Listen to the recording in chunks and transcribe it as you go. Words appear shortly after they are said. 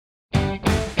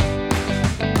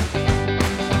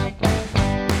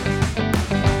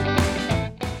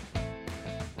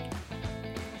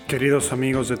Queridos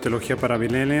amigos de Teología para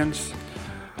Millennials,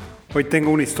 hoy tengo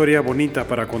una historia bonita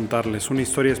para contarles, una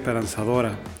historia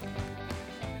esperanzadora.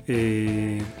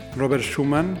 Robert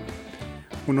Schuman,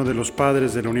 uno de los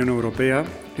padres de la Unión Europea,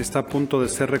 está a punto de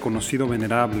ser reconocido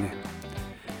venerable.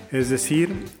 Es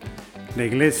decir, la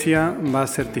Iglesia va a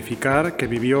certificar que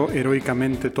vivió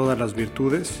heroicamente todas las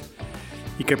virtudes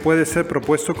y que puede ser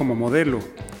propuesto como modelo,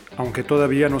 aunque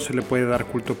todavía no se le puede dar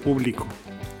culto público.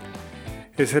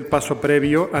 Es el paso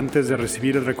previo antes de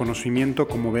recibir el reconocimiento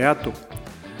como beato,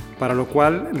 para lo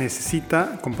cual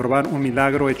necesita comprobar un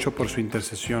milagro hecho por su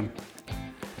intercesión.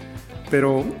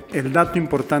 Pero el dato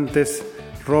importante es,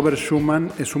 Robert Schuman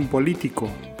es un político,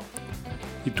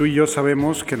 y tú y yo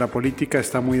sabemos que la política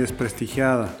está muy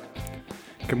desprestigiada,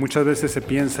 que muchas veces se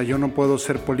piensa, yo no puedo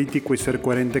ser político y ser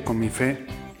coherente con mi fe,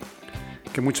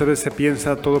 que muchas veces se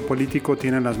piensa, todo político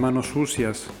tiene las manos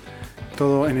sucias.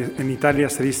 Todo en Italia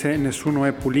se dice nessuno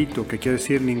è pulito, que quiere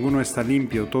decir ninguno está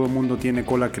limpio, todo mundo tiene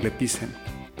cola que le pisen.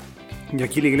 Y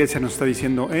aquí la Iglesia nos está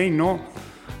diciendo, hey, no,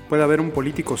 puede haber un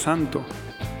político santo.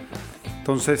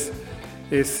 Entonces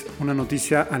es una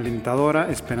noticia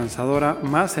alentadora, esperanzadora,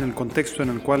 más en el contexto en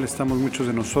el cual estamos muchos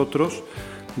de nosotros,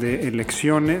 de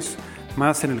elecciones,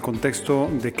 más en el contexto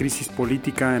de crisis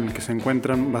política en el que se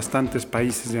encuentran bastantes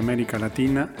países de América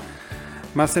Latina,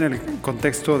 más en el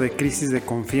contexto de crisis de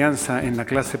confianza en la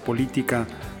clase política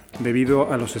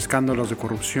debido a los escándalos de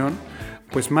corrupción,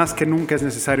 pues más que nunca es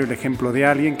necesario el ejemplo de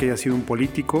alguien que haya sido un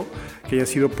político, que haya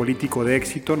sido político de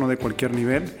éxito, no de cualquier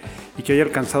nivel, y que haya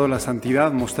alcanzado la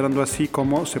santidad, mostrando así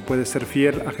cómo se puede ser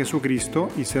fiel a Jesucristo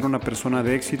y ser una persona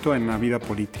de éxito en la vida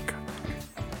política.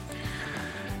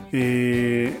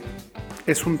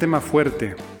 Es un tema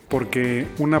fuerte, porque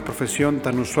una profesión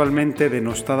tan usualmente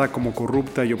denostada como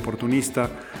corrupta y oportunista,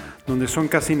 donde son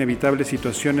casi inevitables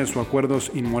situaciones o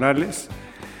acuerdos inmorales,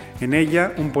 en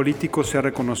ella un político se ha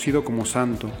reconocido como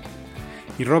santo.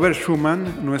 Y Robert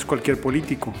Schuman no es cualquier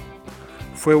político,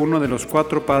 fue uno de los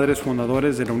 4 padres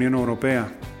fundadores de la Unión Europea.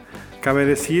 Cabe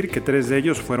decir que 3 de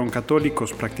ellos fueron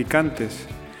católicos practicantes,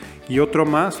 y otro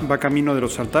más va camino de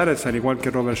los altares, al igual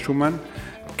que Robert Schuman,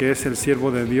 que es el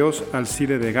siervo de Dios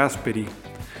Alcide de Gasperi.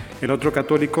 El otro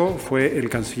católico fue el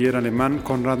canciller alemán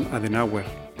Konrad Adenauer.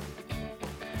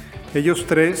 Ellos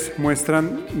 3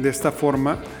 muestran de esta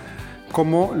forma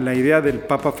cómo la idea del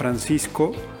Papa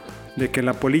Francisco de que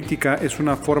la política es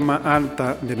una forma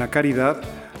alta de la caridad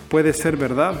puede ser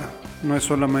verdad. No es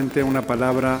solamente una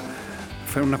palabra,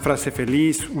 una frase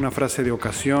feliz, una frase de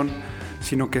ocasión,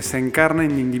 sino que se encarna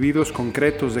en individuos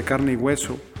concretos de carne y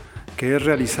hueso, que es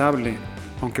realizable,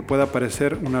 aunque pueda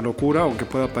parecer una locura, aunque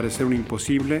pueda parecer un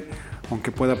imposible,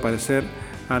 aunque pueda parecer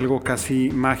algo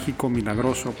casi mágico,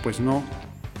 milagroso, pues no.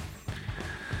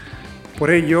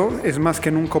 Por ello, es más que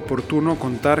nunca oportuno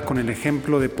contar con el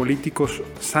ejemplo de políticos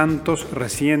santos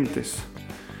recientes.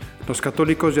 Los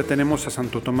católicos ya tenemos a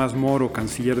Santo Tomás Moro,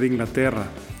 canciller de Inglaterra,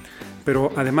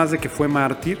 pero además de que fue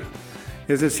mártir,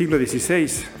 es del siglo XVI,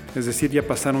 es decir, ya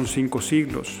pasaron 5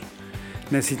 siglos.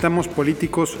 Necesitamos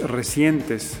políticos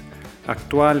recientes,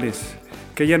 actuales,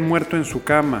 que hayan muerto en su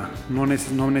cama, no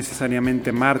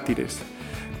necesariamente mártires,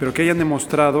 pero que hayan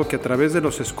demostrado que a través de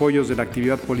los escollos de la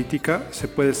actividad política se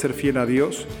puede ser fiel a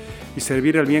Dios y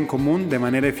servir al bien común de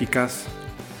manera eficaz.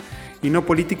 Y no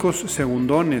políticos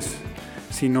segundones,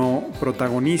 sino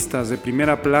protagonistas de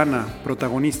primera plana,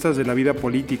 protagonistas de la vida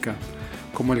política,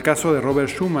 como el caso de Robert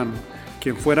Schuman,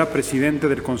 quien fuera presidente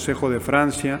del Consejo de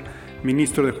Francia,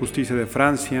 ministro de Justicia de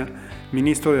Francia,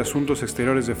 ministro de Asuntos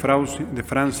Exteriores de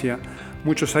Francia,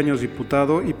 muchos años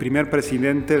diputado y primer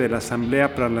presidente de la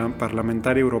Asamblea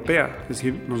Parlamentaria Europea. Es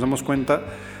decir, nos damos cuenta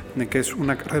de que es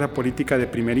una carrera política de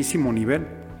primerísimo nivel.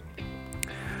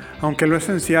 Aunque lo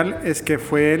esencial es que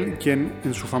fue él quien,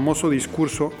 en su famoso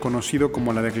discurso, conocido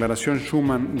como la Declaración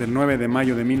Schuman del 9 de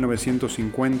mayo de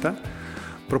 1950,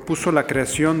 propuso la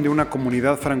creación de una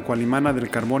comunidad franco-alemana del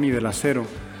carbón y del acero,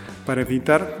 para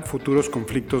evitar futuros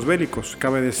conflictos bélicos.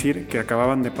 Cabe decir que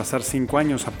acababan de pasar 5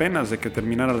 años apenas de que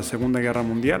terminara la Segunda Guerra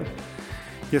Mundial.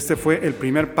 Y este fue el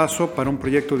primer paso para un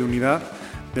proyecto de unidad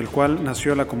del cual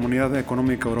nació la Comunidad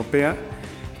Económica Europea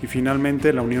y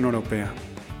finalmente la Unión Europea.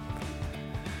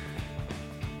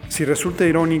 Si resulta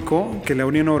irónico que la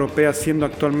Unión Europea, siendo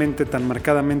actualmente tan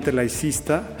marcadamente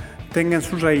laicista, tenga en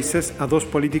sus raíces a 2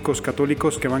 políticos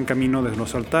católicos que van camino de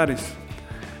los altares.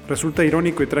 Resulta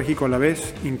irónico y trágico a la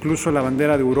vez, incluso la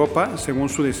bandera de Europa, según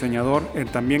su diseñador, el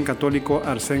también católico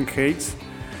Arsène Hayes,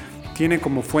 tiene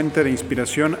como fuente de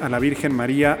inspiración a la Virgen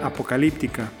María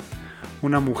apocalíptica,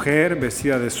 una mujer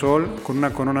vestida de sol con una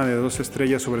corona de 2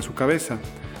 estrellas sobre su cabeza,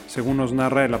 según nos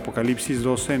narra el Apocalipsis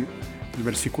 12, el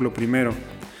versículo 1.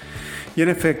 Y en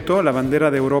efecto, la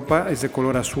bandera de Europa es de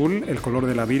color azul, el color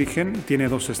de la Virgen, tiene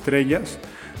 2 estrellas,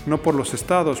 no por los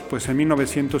estados, pues en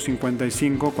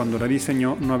 1955, cuando la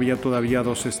diseñó, no había todavía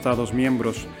 2 estados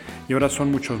miembros, y ahora son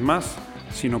muchos más,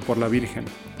 sino por la Virgen.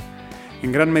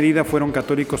 En gran medida fueron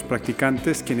católicos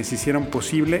practicantes quienes hicieron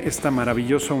posible esta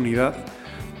maravillosa unidad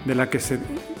de la que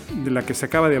se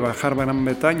acaba de bajar Gran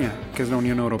Bretaña, que es la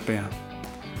Unión Europea.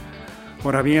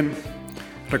 Ahora bien,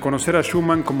 reconocer a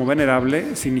Schuman como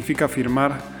venerable significa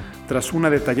afirmar, tras una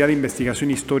detallada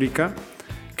investigación histórica,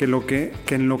 que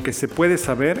en lo que se puede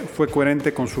saber fue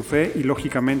coherente con su fe y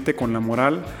lógicamente con la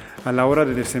moral a la hora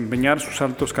de desempeñar sus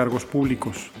altos cargos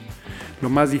públicos, lo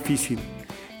más difícil,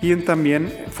 y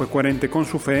también fue coherente con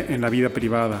su fe en la vida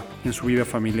privada, en su vida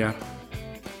familiar.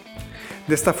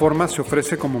 De esta forma se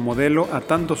ofrece como modelo a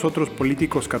tantos otros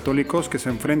políticos católicos que se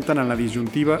enfrentan a la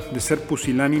disyuntiva de ser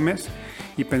pusilánimes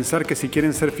y pensar que si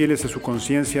quieren ser fieles a su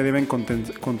conciencia deben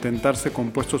contentarse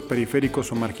con puestos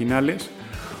periféricos o marginales,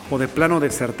 o de plano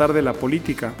desertar de la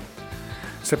política.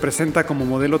 Se presenta como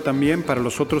modelo también para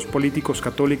los otros políticos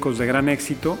católicos de gran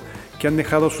éxito que han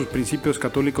dejado sus principios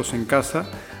católicos en casa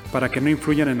para que no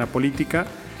influyan en la política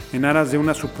en aras de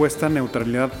una supuesta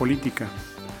neutralidad política.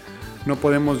 No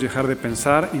podemos dejar de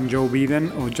pensar en Joe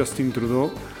Biden o Justin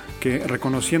Trudeau, que,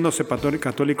 reconociéndose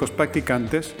católicos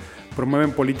practicantes,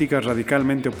 promueven políticas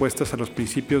radicalmente opuestas a los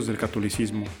principios del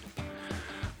catolicismo.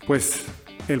 Pues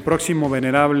el próximo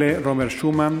venerable Robert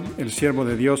Schuman, el siervo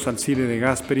de Dios Alcide de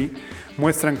Gasperi,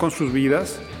 muestran con sus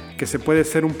vidas que se puede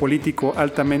ser un político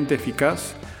altamente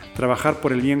eficaz, trabajar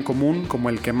por el bien común como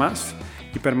el que más,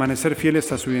 y permanecer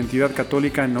fieles a su identidad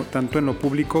católica tanto en lo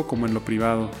público como en lo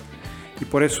privado. Y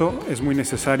por eso es muy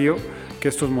necesario que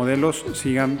estos modelos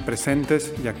sigan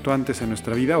presentes y actuantes en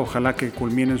nuestra vida. Ojalá que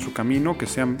culminen su camino, que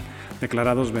sean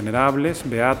declarados venerables,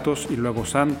 beatos y luego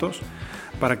santos,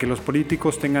 para que los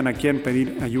políticos tengan a quien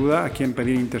pedir ayuda, a quien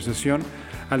pedir intercesión,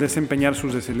 al desempeñar su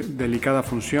delicada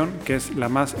función, que es la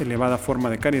más elevada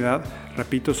forma de caridad,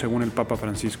 repito, según el Papa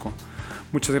Francisco.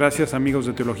 Muchas gracias, amigos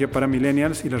de Teología para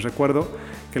Millennials, y les recuerdo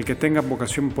que el que tenga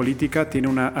vocación política tiene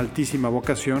una altísima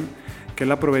vocación, que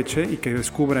la aproveche y que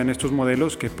descubra en estos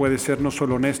modelos que puede ser no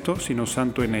solo honesto, sino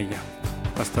santo en ella.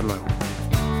 Hasta luego.